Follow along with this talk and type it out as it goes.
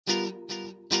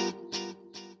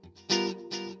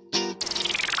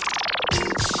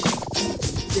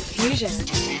Diffusion,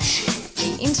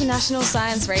 the international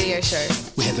science radio show.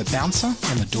 We have a bouncer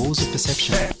on the doors of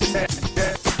perception.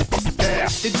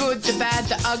 The good, the bad,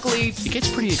 the ugly. It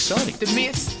gets pretty exciting. The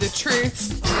myths, the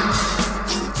truths.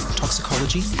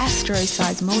 Toxicology.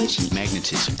 Astroseismology.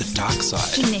 Magnetism. The dark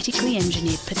side. Genetically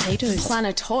engineered potatoes.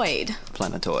 Planetoid.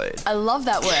 Planetoid. I love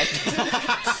that word.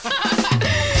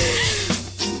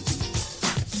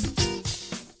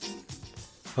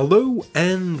 Hello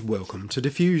and welcome to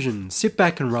Diffusion. Sit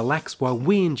back and relax while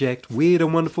we inject weird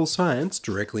and wonderful science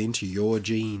directly into your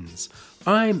genes.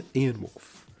 I'm Ian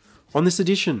Woolf. On this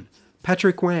edition,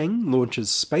 Patrick Wang launches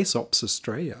SpaceOps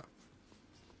Australia.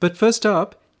 But first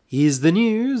up, here's the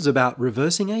news about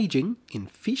reversing aging in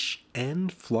fish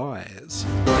and flies.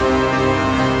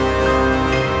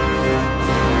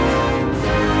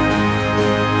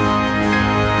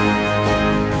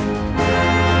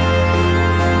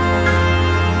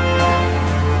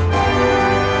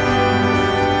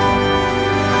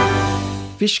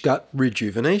 Fish gut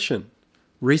rejuvenation.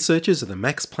 Researchers at the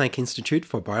Max Planck Institute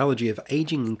for Biology of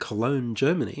Aging in Cologne,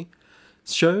 Germany,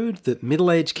 showed that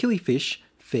middle-aged killifish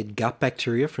fed gut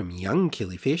bacteria from young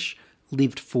killifish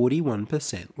lived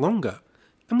 41% longer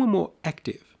and were more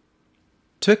active.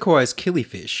 Turquoise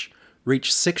killifish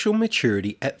reach sexual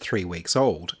maturity at 3 weeks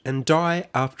old and die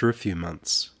after a few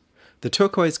months. The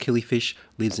turquoise killifish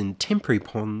lives in temporary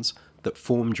ponds that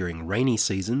form during rainy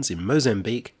seasons in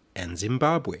Mozambique and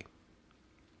Zimbabwe.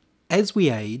 As we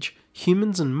age,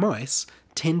 humans and mice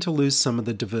tend to lose some of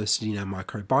the diversity in our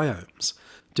microbiomes,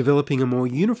 developing a more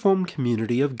uniform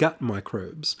community of gut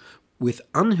microbes, with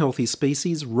unhealthy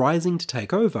species rising to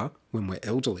take over when we're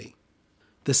elderly.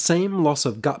 The same loss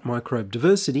of gut microbe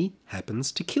diversity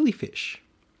happens to killifish.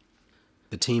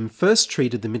 The team first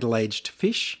treated the middle-aged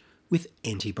fish with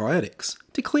antibiotics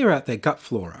to clear out their gut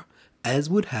flora, as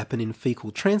would happen in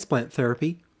fecal transplant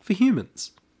therapy for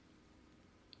humans.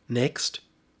 Next,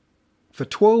 for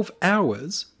 12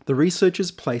 hours, the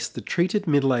researchers placed the treated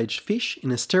middle-aged fish in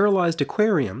a sterilised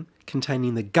aquarium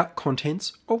containing the gut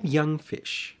contents of young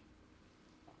fish.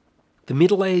 The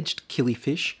middle-aged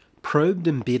killifish probed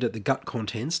and bit at the gut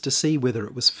contents to see whether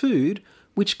it was food,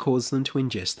 which caused them to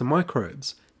ingest the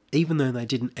microbes, even though they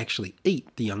didn't actually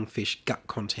eat the young fish gut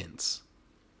contents.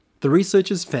 The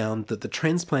researchers found that the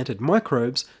transplanted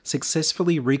microbes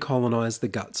successfully recolonised the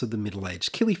guts of the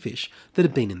middle-aged killifish that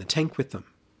had been in the tank with them.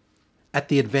 At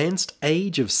the advanced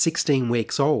age of 16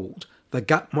 weeks old, the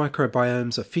gut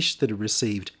microbiomes of fish that had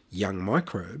received young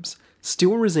microbes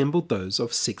still resembled those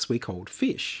of 6-week-old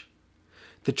fish.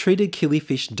 The treated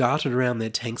killifish darted around their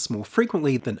tanks more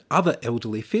frequently than other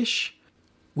elderly fish,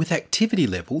 with activity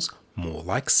levels more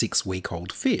like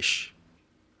 6-week-old fish.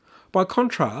 By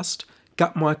contrast,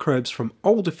 gut microbes from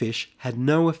older fish had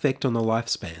no effect on the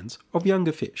lifespans of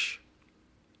younger fish.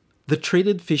 The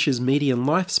treated fish's median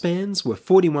lifespans were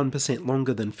 41%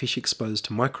 longer than fish exposed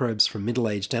to microbes from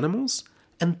middle-aged animals,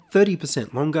 and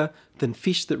 30% longer than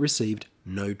fish that received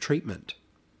no treatment.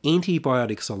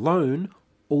 Antibiotics alone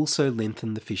also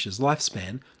lengthened the fish's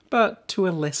lifespan, but to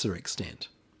a lesser extent.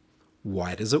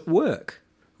 Why does it work?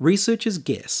 Researchers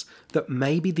guess that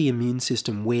maybe the immune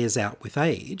system wears out with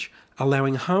age,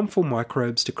 allowing harmful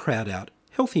microbes to crowd out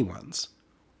healthy ones.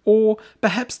 Or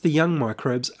perhaps the young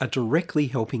microbes are directly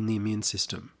helping the immune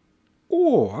system.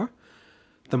 Or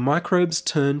the microbes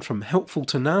turn from helpful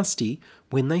to nasty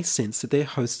when they sense that their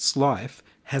host's life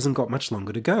hasn't got much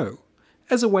longer to go,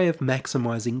 as a way of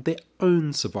maximising their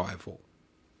own survival.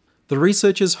 The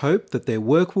researchers hope that their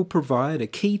work will provide a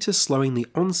key to slowing the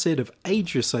onset of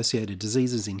age-associated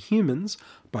diseases in humans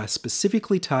by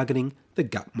specifically targeting the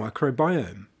gut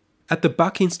microbiome. At the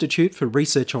Buck Institute for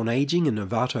Research on Aging in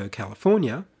Novato,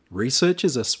 California,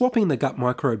 researchers are swapping the gut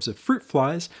microbes of fruit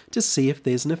flies to see if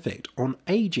there's an effect on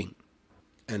aging.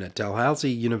 And at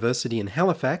Dalhousie University in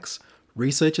Halifax,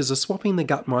 researchers are swapping the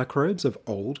gut microbes of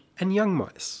old and young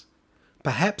mice.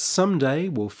 Perhaps someday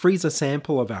we'll freeze a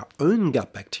sample of our own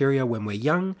gut bacteria when we're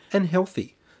young and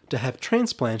healthy to have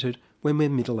transplanted when we're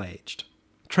middle-aged.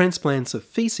 Transplants of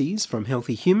faeces from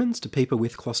healthy humans to people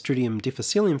with Clostridium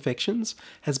difficile infections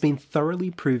has been thoroughly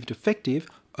proved effective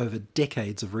over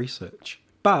decades of research.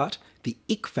 But the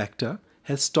ick factor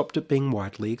has stopped it being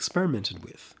widely experimented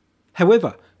with.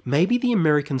 However, maybe the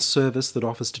American service that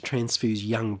offers to transfuse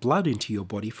young blood into your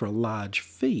body for a large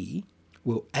fee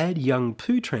will add young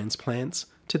poo transplants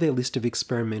to their list of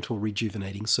experimental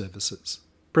rejuvenating services.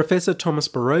 Professor Thomas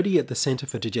Borody at the Centre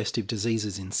for Digestive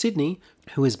Diseases in Sydney,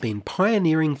 who has been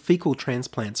pioneering fecal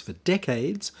transplants for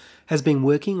decades, has been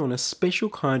working on a special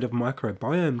kind of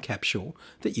microbiome capsule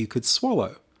that you could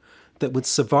swallow, that would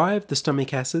survive the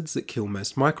stomach acids that kill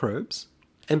most microbes,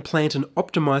 and plant an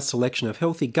optimised selection of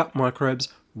healthy gut microbes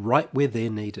right where they're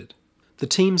needed. The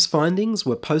team's findings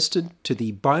were posted to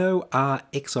the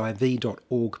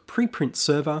biorxiv.org preprint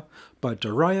server by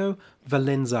Dario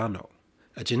Valenzano,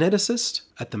 a geneticist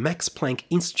at the Max Planck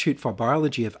Institute for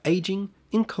Biology of Aging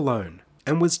in Cologne,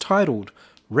 and was titled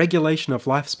Regulation of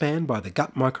Lifespan by the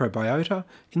Gut Microbiota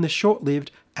in the Short-Lived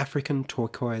African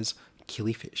Turquoise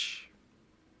Killifish.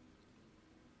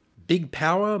 Big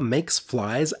power makes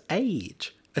flies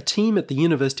age. A team at the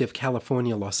University of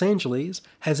California, Los Angeles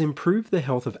has improved the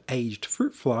health of aged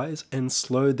fruit flies and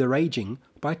slowed their aging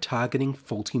by targeting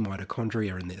faulty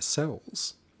mitochondria in their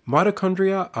cells.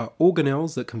 Mitochondria are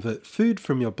organelles that convert food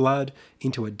from your blood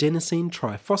into adenosine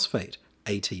triphosphate,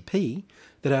 ATP,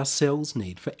 that our cells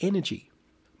need for energy.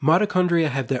 Mitochondria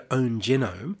have their own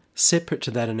genome, separate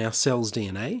to that in our cell's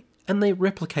DNA, and they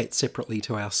replicate separately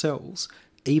to our cells,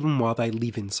 even while they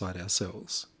live inside our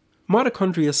cells.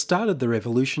 Mitochondria started their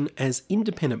evolution as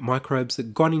independent microbes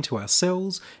that got into our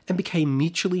cells and became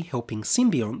mutually helping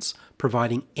symbionts,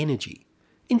 providing energy,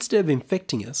 instead of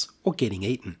infecting us or getting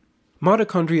eaten.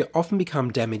 Mitochondria often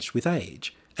become damaged with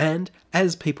age, and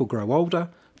as people grow older,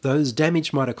 those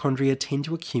damaged mitochondria tend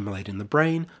to accumulate in the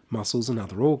brain, muscles, and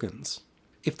other organs.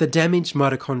 If the damaged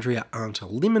mitochondria aren't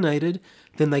eliminated,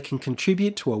 then they can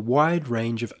contribute to a wide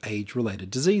range of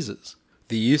age-related diseases.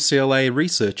 The UCLA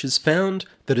researchers found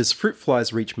that as fruit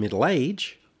flies reach middle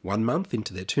age, 1 month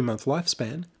into their 2-month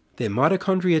lifespan, their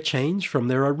mitochondria change from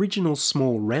their original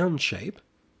small round shape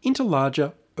into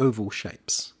larger oval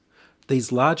shapes.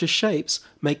 These larger shapes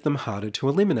make them harder to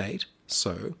eliminate,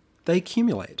 so they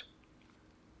accumulate.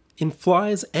 In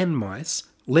flies and mice,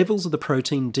 levels of the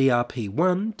protein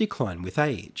DRP1 decline with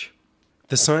age.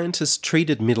 The scientists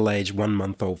treated middle-aged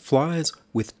 1-month-old flies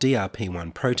with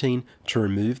DRP1 protein to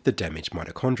remove the damaged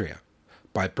mitochondria,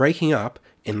 by breaking up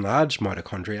enlarged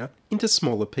mitochondria into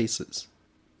smaller pieces.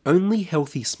 Only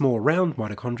healthy small round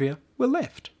mitochondria were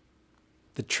left.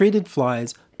 The treated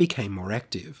flies became more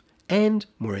active, and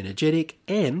more energetic,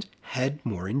 and had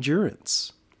more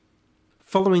endurance.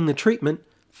 Following the treatment,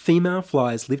 female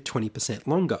flies lived 20%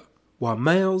 longer, while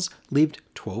males lived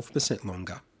 12%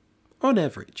 longer, on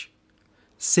average.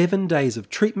 7 days of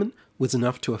treatment was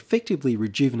enough to effectively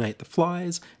rejuvenate the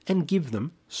flies and give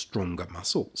them stronger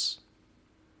muscles.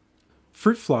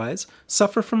 Fruit flies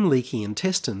suffer from leaky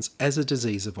intestines as a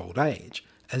disease of old age,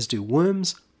 as do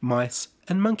worms, mice,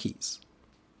 and monkeys.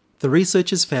 The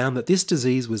researchers found that this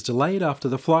disease was delayed after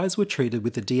the flies were treated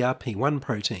with the DRP1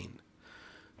 protein.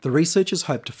 The researchers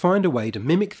hope to find a way to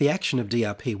mimic the action of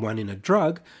DRP1 in a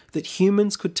drug that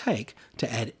humans could take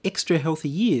to add extra healthy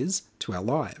years to our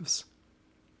lives.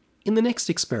 In the next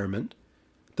experiment,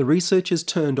 the researchers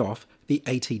turned off the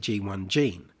ATG1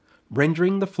 gene,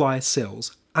 rendering the fly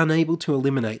cells unable to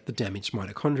eliminate the damaged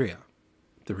mitochondria.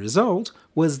 The result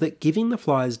was that giving the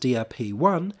flies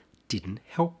DRP1 didn't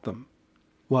help them.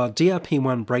 While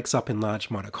DRP1 breaks up enlarged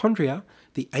mitochondria,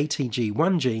 the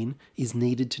ATG1 gene is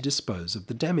needed to dispose of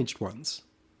the damaged ones.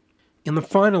 In the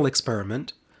final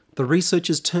experiment, the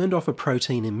researchers turned off a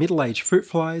protein in middle-aged fruit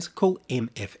flies called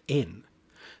MFN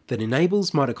that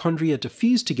enables mitochondria to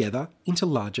fuse together into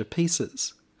larger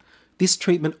pieces. This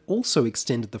treatment also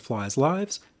extended the flies'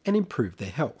 lives and improved their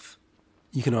health.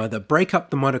 You can either break up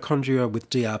the mitochondria with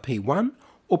DRP1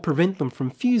 or prevent them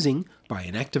from fusing by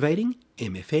inactivating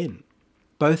MFN.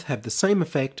 Both have the same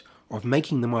effect of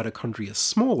making the mitochondria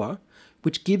smaller,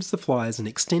 which gives the flies an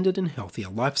extended and healthier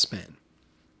lifespan.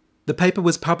 The paper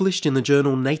was published in the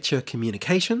journal Nature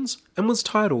Communications and was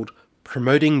titled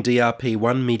Promoting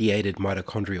DRP1-Mediated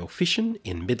Mitochondrial Fission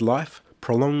in Midlife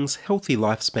Prolongs Healthy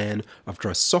Lifespan of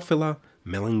Drosophila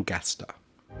melanogaster.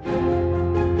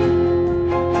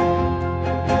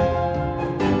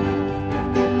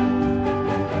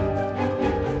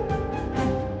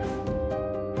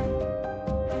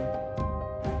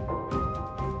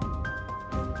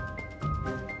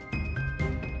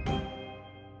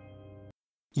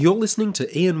 You're listening to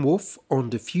Ian Woolf on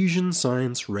Diffusion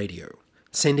Science Radio.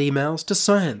 Send emails to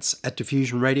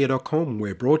science@diffusionradio.com.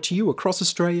 We're brought to you across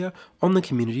Australia on the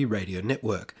Community Radio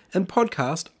Network and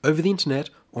podcast over the internet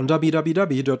on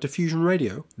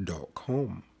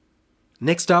www.diffusionradio.com.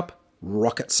 Next up,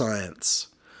 rocket science.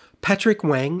 Patrick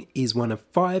Wang is one of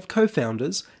 5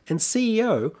 co-founders and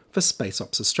CEO for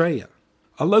SpaceOps Australia,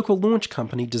 a local launch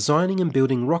company designing and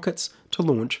building rockets to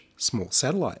launch small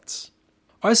satellites.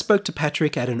 I spoke to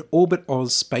Patrick at an Orbit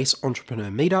Oz Space Entrepreneur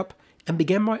meetup and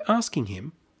began by asking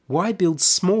him why build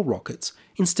small rockets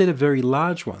instead of very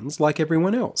large ones like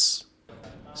everyone else.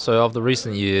 So of the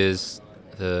recent years,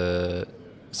 the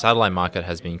satellite market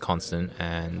has been constant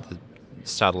and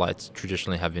satellites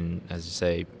traditionally have been, as you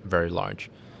say, very large.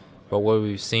 But what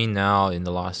we've seen now in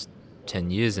the last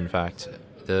 10 years, in fact,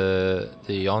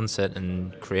 the onset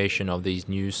and creation of these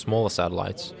new smaller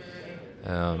satellites,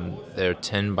 they're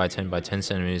 10 by 10 by 10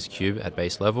 centimeters cube at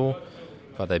base level,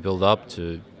 but they build up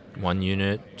to 1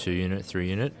 unit, 2 unit, 3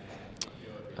 unit.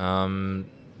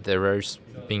 They're very,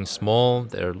 being small,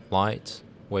 they're light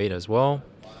weight as well.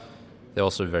 They're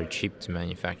also very cheap to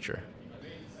manufacture.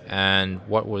 And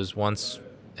what was once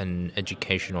an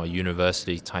education or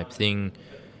university type thing,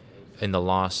 in the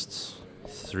last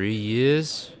 3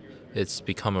 years, it's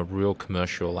become a real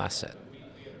commercial asset.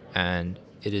 And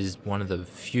it is one of the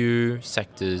few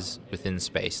sectors within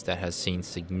space that has seen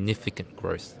significant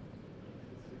growth.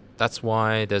 That's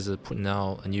why there's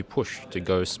now a new push to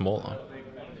go smaller.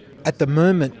 At the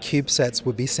moment, CubeSats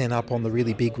would be sent up on the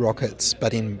really big rockets,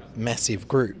 but in massive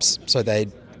groups, so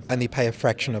they'd only pay a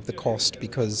fraction of the cost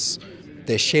because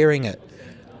they're sharing it.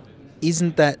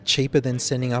 Isn't that cheaper than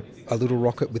sending up a little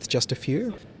rocket with just a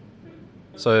few?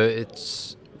 So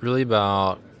it's really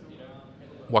about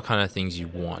what kind of things you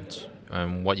want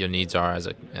and what your needs are as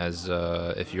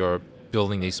if you're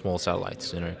building these small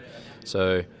satellites,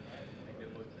 So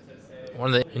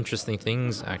one of the interesting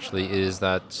things actually is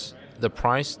that the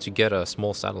price to get a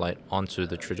small satellite onto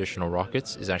the traditional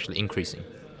rockets is actually increasing.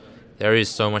 There is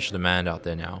so much demand out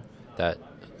there now that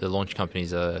the launch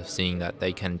companies are seeing that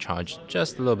they can charge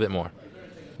just a little bit more.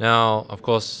 Now, of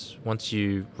course, once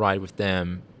you ride with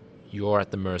them, you're at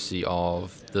the mercy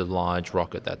of the large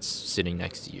rocket that's sitting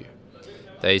next to you.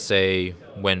 They say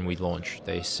when we launch,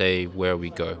 they say where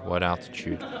we go, what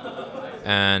altitude.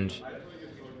 And,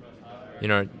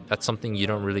 that's something you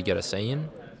don't really get a say in.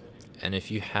 And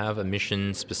if you have a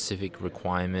mission-specific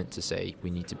requirement to say we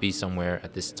need to be somewhere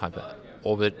at this type of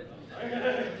orbit,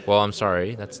 well, I'm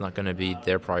sorry, that's not going to be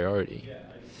their priority.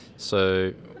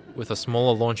 So with a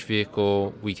smaller launch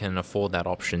vehicle, we can afford that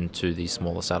option to these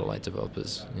smaller satellite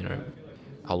developers.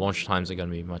 Our launch times are going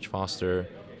to be much faster.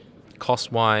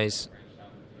 Cost-wise,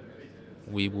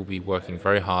 we will be working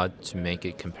very hard to make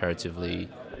it competitively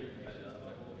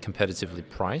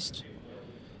priced,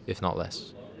 if not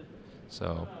less.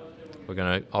 So we're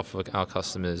going to offer our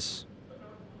customers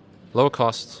lower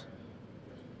cost,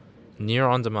 near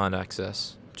on-demand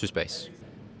access to space.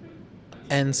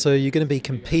 And so you're going to be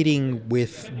competing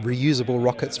with reusable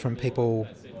rockets from people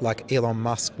like Elon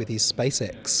Musk with his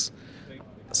SpaceX.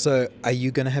 So are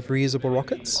you going to have reusable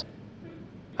rockets?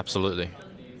 Absolutely.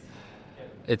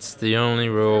 It's the only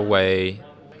real way.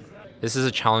 This is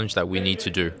a challenge that we need to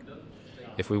do.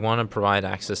 If we want to provide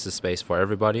access to space for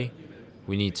everybody,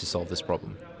 we need to solve this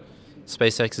problem.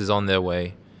 SpaceX is on their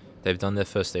way. They've done their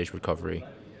first stage recovery.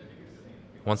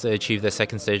 Once they achieve their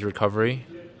second stage recovery,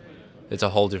 it's a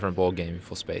whole different ball game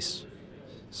for space.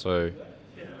 So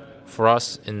for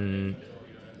us in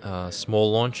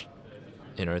small launch,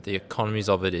 the economies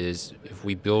of it is if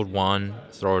we build one,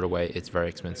 throw it away, it's very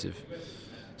expensive.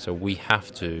 So we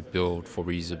have to build for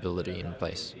reusability in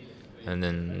place. And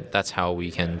then that's how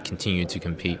we can continue to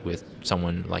compete with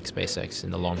someone like SpaceX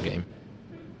in the long game.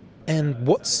 And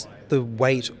what's the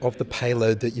weight of the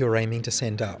payload that you're aiming to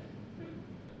send up?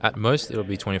 At most, it'll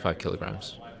be 25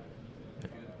 kilograms.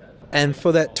 And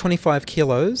for that 25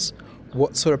 kilos,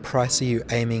 what sort of price are you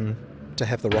aiming to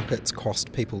have the rockets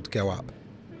cost people to go up?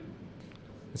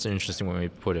 That's an interesting way to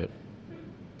put it.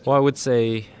 Well, I would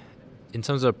say, in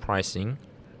terms of pricing,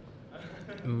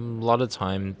 a lot of the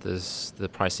time the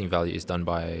pricing value is done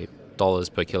by dollars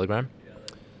per kilogram.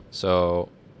 So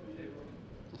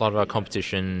a lot of our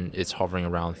competition is hovering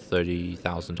around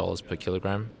 $30,000 per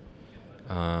kilogram.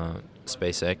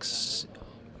 SpaceX,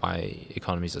 by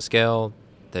economies of scale,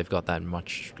 they've got that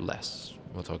much less.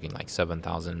 We're talking like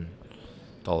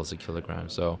 $7,000 a kilogram.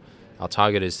 So our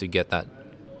target is to get that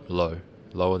lower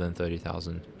than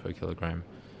 30,000 per kilogram,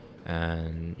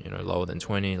 and lower than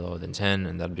 20, lower than 10,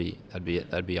 and that'd be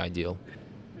ideal.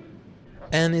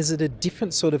 And is it a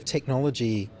different sort of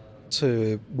technology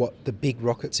to what the big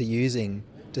rockets are using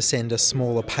to send a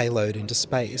smaller payload into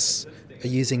space? Are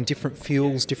you using different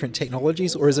fuels, different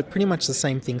technologies, or is it pretty much the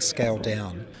same thing scaled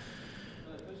down?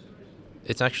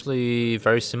 It's actually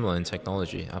very similar in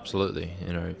technology, absolutely.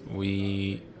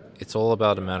 It's all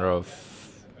about a matter of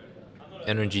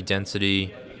energy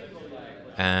density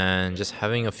and just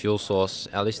having a fuel source,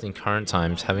 at least in current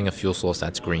times, having a fuel source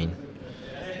that's green.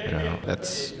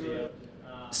 That's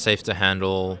safe to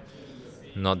handle,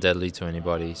 not deadly to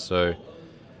anybody. So,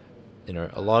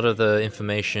 a lot of the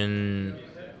information,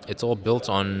 it's all built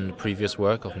on previous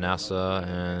work of NASA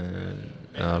and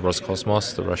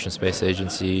Roscosmos, the Russian space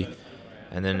agency,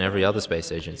 and then every other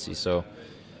space agency. So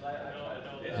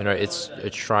It's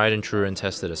tried and true and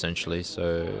tested essentially.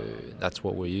 So that's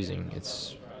what we're using.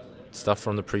 It's stuff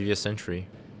from the previous century.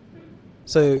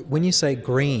 So when you say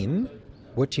green,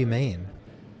 what do you mean?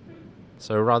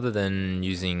 So rather than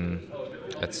using,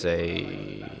 let's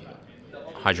say,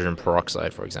 hydrogen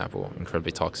peroxide, for example,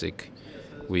 incredibly toxic,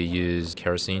 we use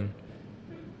kerosene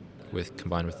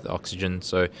combined with the oxygen.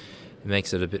 So it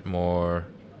makes it a bit more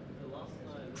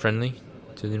friendly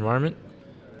to the environment.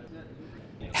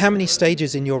 How many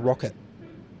stages in your rocket?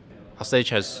 Our stage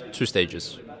has 2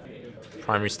 stages.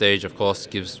 Primary stage, of course,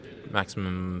 gives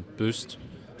maximum boost,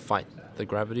 fight the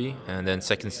gravity, and then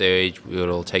second stage,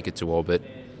 it'll take it to orbit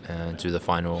and do the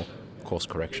final course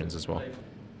corrections as well.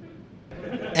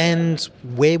 And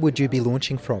where would you be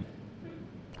launching from?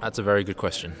 That's a very good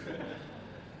question.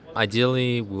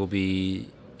 Ideally, we'll be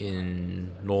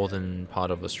in northern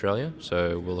part of Australia,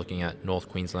 so we're looking at North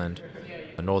Queensland,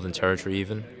 the Northern Territory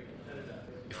even.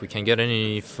 If we can get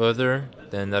any further,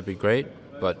 then that'd be great,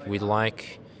 but we'd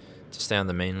like to stay on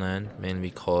the mainland, mainly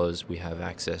because we have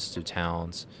access to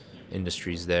towns,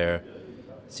 industries there.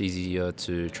 It's easier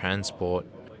to transport,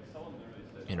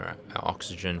 our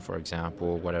oxygen, for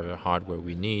example, whatever hardware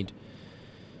we need.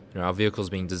 Our vehicle's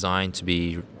being designed to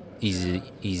be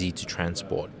easy to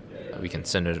transport. We can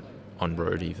send it on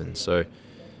road even. So,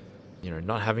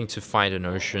 not having to fight an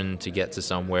ocean to get to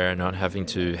somewhere, not having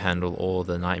to handle all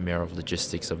the nightmare of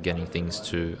logistics of getting things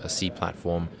to a sea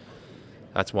platform.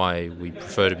 That's why we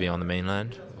prefer to be on the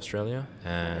mainland, Australia,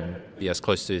 and be as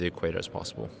close to the equator as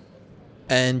possible.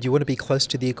 And you want to be close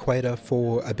to the equator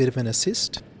for a bit of an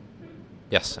assist?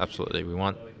 Yes, absolutely. We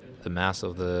want the mass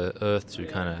of the Earth to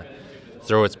kind of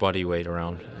throw its body weight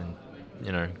around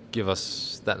and, give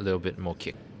us that little bit more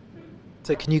kick.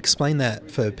 So can you explain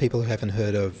that for people who haven't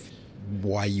heard of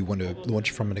why you want to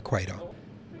launch from an equator?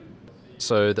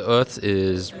 So the Earth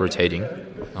is rotating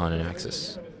on an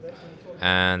axis,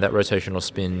 and that rotational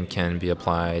spin can be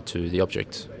applied to the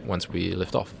object once we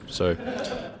lift off. So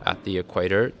at the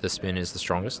equator, the spin is the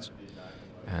strongest,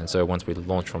 and so once we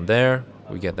launch from there,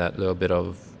 we get that little bit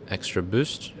of extra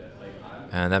boost,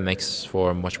 and that makes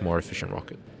for a much more efficient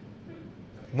rocket.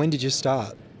 When did you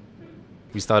start?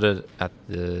 We started at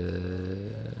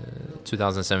the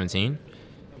 2017.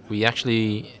 We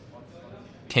actually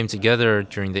came together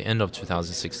during the end of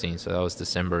 2016, so that was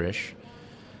December-ish.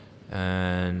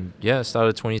 And yeah,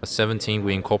 started 2017,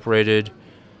 we incorporated,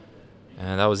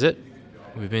 and that was it.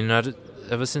 We've been at it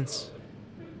ever since.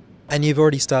 And you've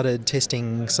already started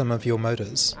testing some of your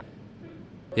motors?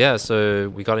 Yeah, so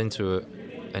we got into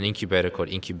an incubator called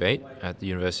Incubate at the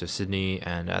University of Sydney,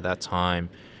 and at that time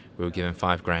we were given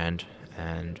 $5,000,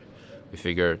 and we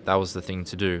figured that was the thing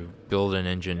to do. Build an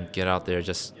engine, get out there,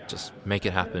 just make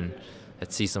it happen.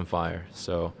 Let's see some fire.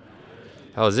 So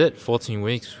that was it. 14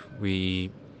 weeks.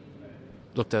 We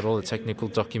looked at all the technical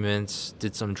documents,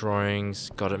 did some drawings,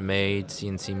 got it made,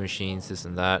 CNC machines, this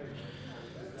and that.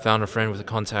 Found a friend with a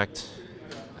contact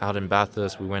out in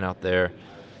Bathurst. We went out there,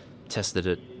 tested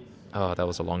it. Oh, that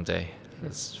was a long day.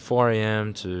 It's 4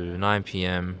 a.m. to 9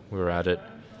 p.m. We were at it.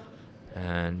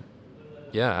 And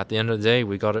yeah, at the end of the day,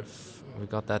 we got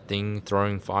that thing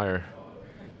throwing fire.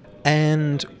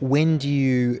 And when do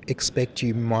you expect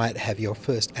you might have your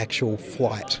first actual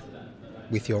flight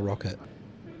with your rocket?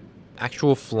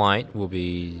 Actual flight will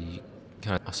be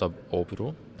kind of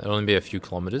suborbital. It'll only be a few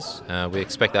kilometers. We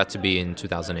expect that to be in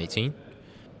 2018.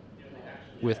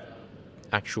 With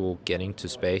actual getting to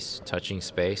space, touching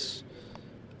space,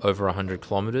 over 100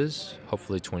 kilometers,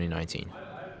 hopefully 2019.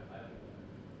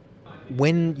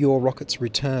 When your rockets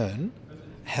return,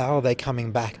 how are they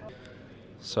coming back?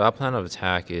 So our plan of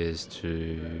attack is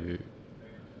to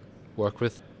work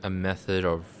with a method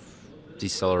of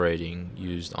decelerating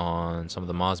used on some of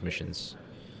the Mars missions.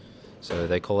 So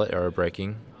they call it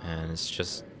aerobraking, and it's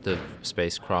just the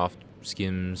spacecraft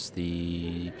skims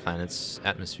the planet's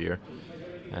atmosphere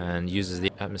and uses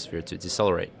the atmosphere to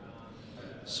decelerate.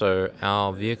 So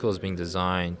our vehicle is being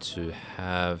designed to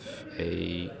have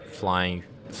a flight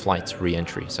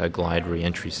re-entry, so a glide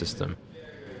re-entry system.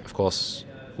 Of course,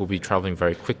 we'll be traveling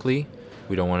very quickly.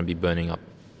 We don't want to be burning up.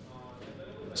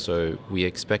 So we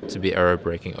expect to be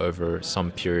aerobraking over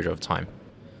some period of time.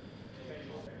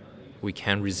 We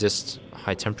can resist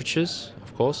high temperatures,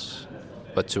 of course,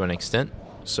 but to an extent.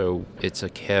 So it's a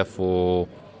careful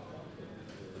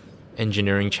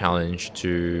engineering challenge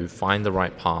to find the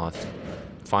right path,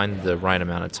 find the right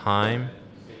amount of time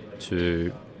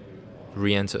to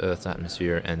re-enter Earth's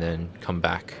atmosphere and then come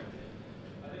back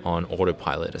on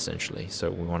autopilot, essentially. So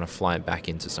we want to fly it back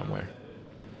into somewhere.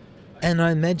 And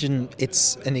I imagine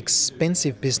it's an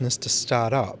expensive business to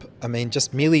start up. I mean,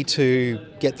 just merely to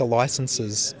get the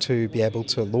licenses to be able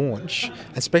to launch,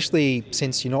 especially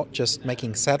since you're not just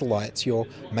making satellites, you're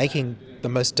making the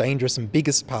most dangerous and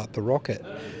biggest part, the rocket.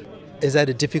 Is that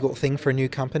a difficult thing for a new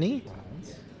company?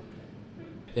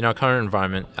 In our current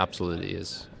environment, absolutely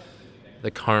is.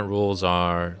 The current rules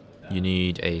are you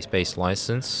need a space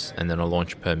license and then a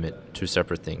launch permit, two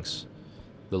separate things.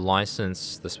 The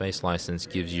license, the space license,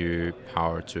 gives you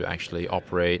power to actually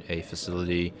operate a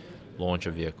facility, launch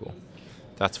a vehicle.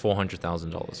 That's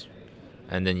 $400,000.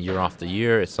 And then year after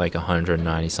year, it's like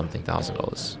 $190-something thousand.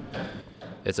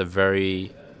 It's a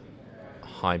very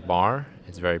high bar.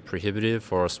 It's very prohibitive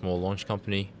for a small launch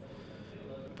company.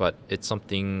 But it's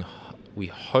something we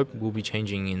hope will be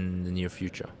changing in the near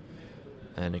future.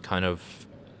 And it kind of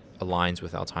aligns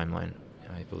with our timeline,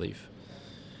 I believe.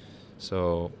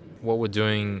 So what we're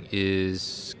doing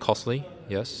is costly,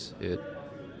 yes.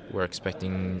 We're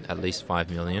expecting at least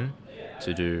 $5 million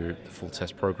to do the full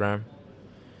test program.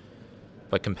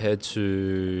 But compared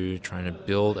to trying to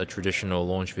build a traditional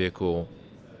launch vehicle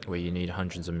where you need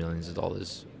hundreds of millions of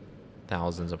dollars,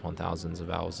 thousands upon thousands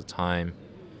of hours of time,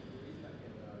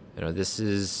 this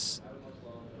is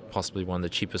possibly one of the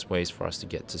cheapest ways for us to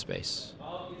get to space.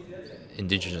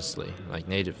 Indigenously, like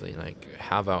natively, like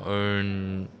have our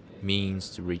own means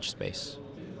to reach space.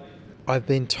 I've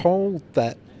been told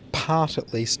that part,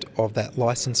 at least, of that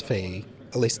license fee,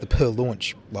 at least the per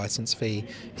launch license fee,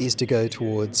 is to go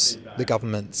towards the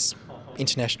government's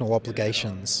international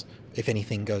obligations if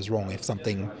anything goes wrong. If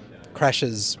something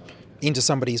crashes into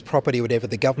somebody's property or whatever,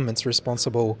 the government's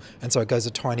responsible, and so it goes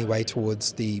a tiny way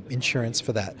towards the insurance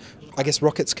for that. I guess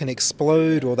rockets can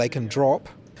explode or they can drop.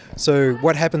 So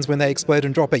what happens when they explode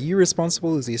and drop? Are you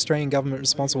responsible? Is the Australian government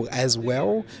responsible as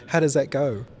well? How does that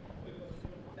go?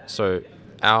 So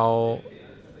our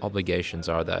obligations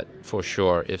are that, for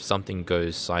sure, if something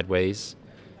goes sideways,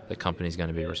 the company's going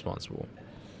to be responsible.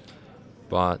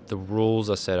 But the rules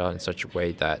are set out in such a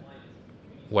way that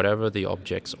whatever the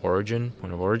object's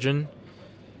point of origin,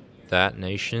 that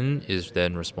nation is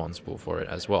then responsible for it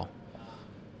as well.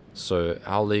 So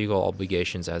our legal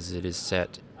obligations as it is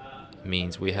set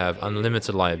means we have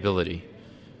unlimited liability,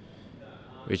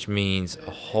 which means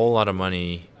a whole lot of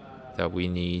money that we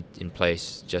need in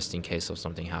place just in case of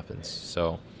something happens.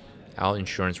 So our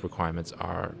insurance requirements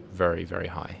are very, very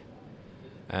high.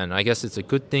 And I guess it's a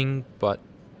good thing, but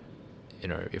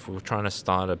if we're trying to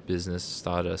start a business,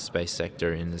 start a space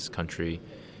sector in this country,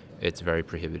 it's very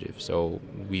prohibitive. So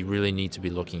we really need to be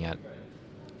looking at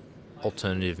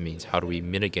alternative means. How do we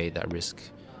mitigate that risk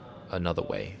another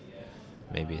way?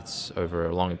 Maybe it's over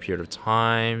a longer period of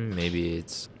time. Maybe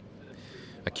it's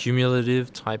a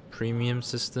cumulative type premium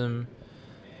system.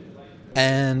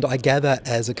 And I gather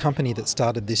as a company that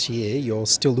started this year, you're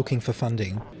still looking for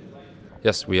funding.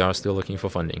 Yes, we are still looking for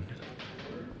funding.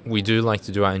 We do like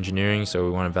to do our engineering, so we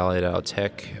want to validate our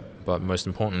tech, but most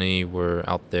importantly, we're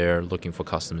out there looking for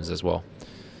customers as well.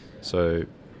 So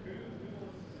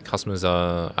customers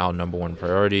are our number one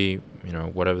priority.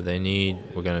 Whatever they need,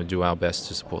 we're going to do our best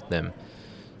to support them.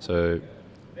 So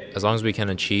as long as we can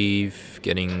achieve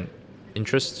getting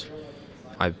interest,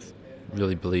 I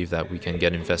really believe that we can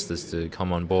get investors to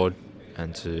come on board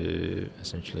and to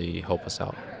essentially help us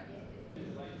out.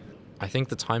 I think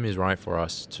the time is right for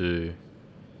us to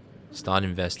start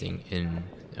investing in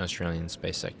the Australian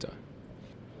space sector.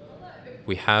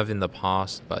 We have in the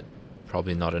past, but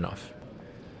probably not enough.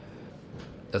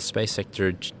 The space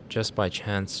sector, just by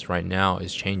chance right now,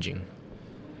 is changing.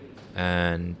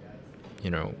 And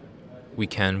we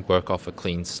can work off a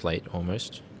clean slate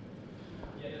almost.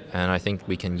 And I think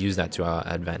we can use that to our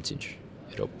advantage.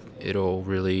 It'll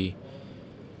really,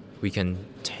 we can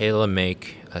tailor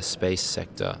make a space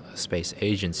sector, a space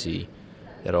agency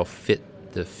that'll fit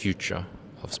the future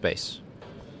of space.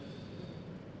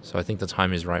 So I think the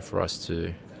time is right for us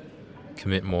to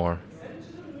commit more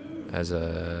as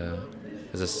a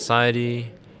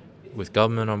society, with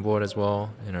government on board as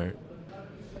well.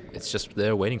 It's just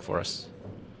there waiting for us.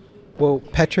 Well,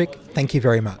 Patrick, thank you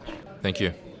very much. Thank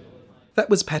you. That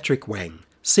was Patrick Wang,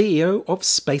 CEO of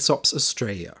SpaceOps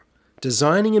Australia,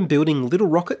 designing and building little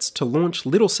rockets to launch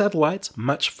little satellites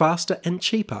much faster and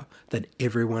cheaper than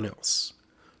everyone else.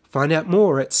 Find out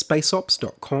more at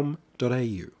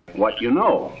spaceops.com.au. What you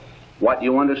know, what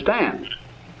you understand.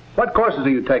 What courses are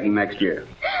you taking next year?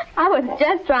 I was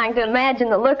just trying to imagine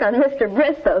the look on Mr.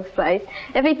 Bristow's face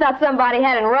if he thought somebody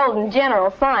had enrolled in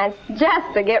general science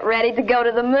just to get ready to go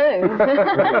to the moon.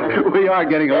 We are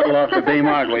getting a little off the beam,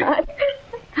 aren't we?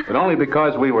 But only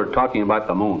because we were talking about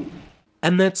the moon.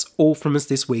 And that's all from us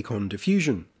this week on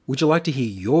Diffusion. Would you like to hear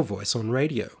your voice on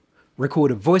radio?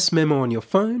 Record a voice memo on your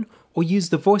phone or use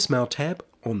the voicemail tab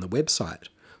on the website.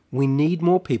 We need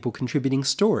more people contributing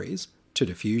stories to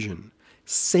Diffusion.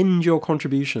 Send your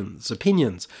contributions,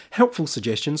 opinions, helpful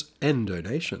suggestions and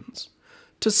donations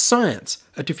to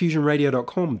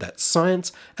science@diffusionradio.com. That's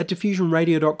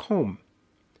science@diffusionradio.com.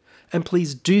 And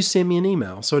please do send me an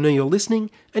email so I know you're listening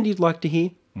and you'd like to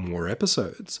hear more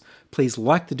episodes. Please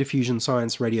like the Diffusion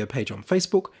Science Radio page on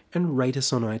Facebook and rate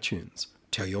us on iTunes.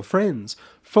 Tell your friends.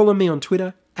 Follow me on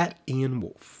Twitter @Ian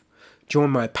Woolf. Join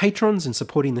my patrons in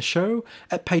supporting the show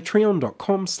at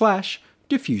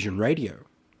patreon.com/diffusionradio.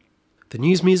 The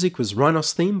news music was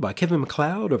Rynos theme by Kevin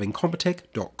MacLeod of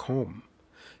incompetech.com.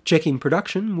 Checking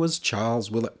production was Charles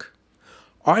Willock.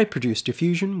 I produce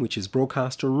Diffusion, which is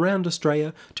broadcast around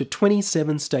Australia to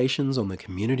 27 stations on the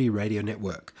Community Radio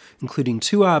Network, including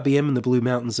 2 RBM in the Blue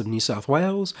Mountains of New South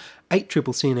Wales,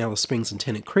 8CCC in Alice Springs and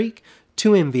Tennant Creek,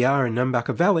 2 MVR in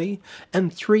Nambucca Valley,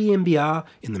 and 3 MBR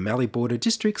in the Mallee Border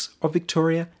districts of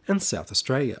Victoria and South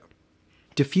Australia.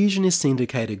 Diffusion is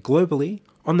syndicated globally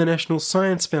on the National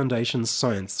Science Foundation's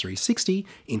Science 360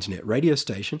 internet radio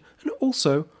station and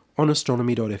also on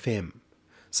astronomy.fm.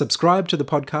 Subscribe to the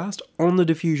podcast on the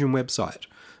Diffusion website,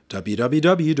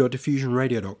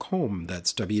 www.diffusionradio.com.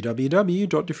 That's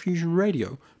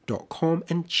www.diffusionradio.com,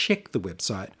 and check the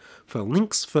website for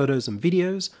links, photos and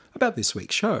videos about this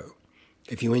week's show.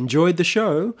 If you enjoyed the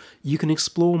show, you can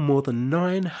explore more than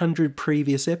 900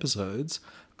 previous episodes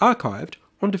archived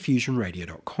on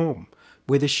diffusionradio.com,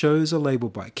 where the shows are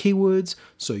labelled by keywords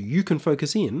so you can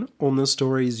focus in on the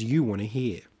stories you want to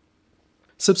hear.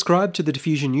 Subscribe to the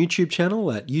Diffusion YouTube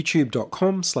channel at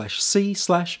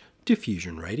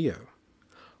youtube.com/c/diffusionradio.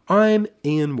 I'm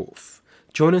Ian Woolf.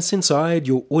 Join us inside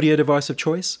your audio device of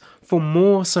choice for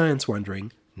more science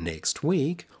wondering next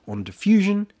week on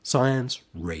Diffusion Science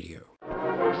Radio.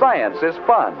 Science is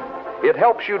fun. It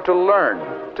helps you to learn,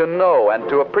 to know, and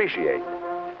to appreciate.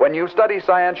 When you study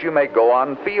science, you may go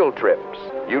on field trips.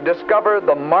 You discover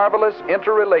the marvelous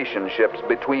interrelationships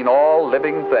between all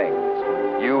living things.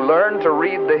 You learn to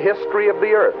read the history of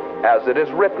the Earth as it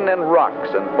is written in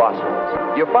rocks and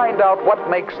fossils. You find out what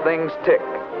makes things tick,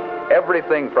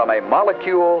 everything from a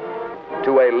molecule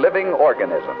to a living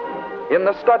organism. In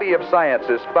the study of science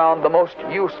is found the most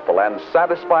useful and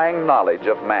satisfying knowledge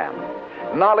of man.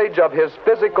 Knowledge of his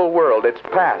physical world, its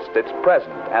past, its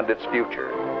present, and its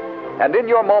future. And in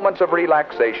your moments of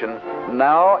relaxation,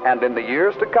 now and in the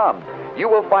years to come, you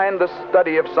will find the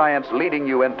study of science leading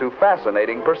you into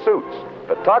fascinating pursuits.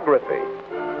 Photography,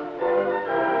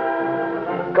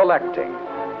 collecting.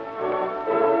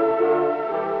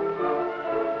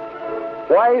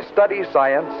 Why study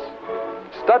science?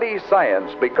 Study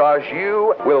science because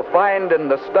you will find in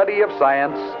the study of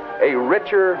science a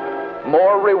richer,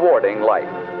 more rewarding life.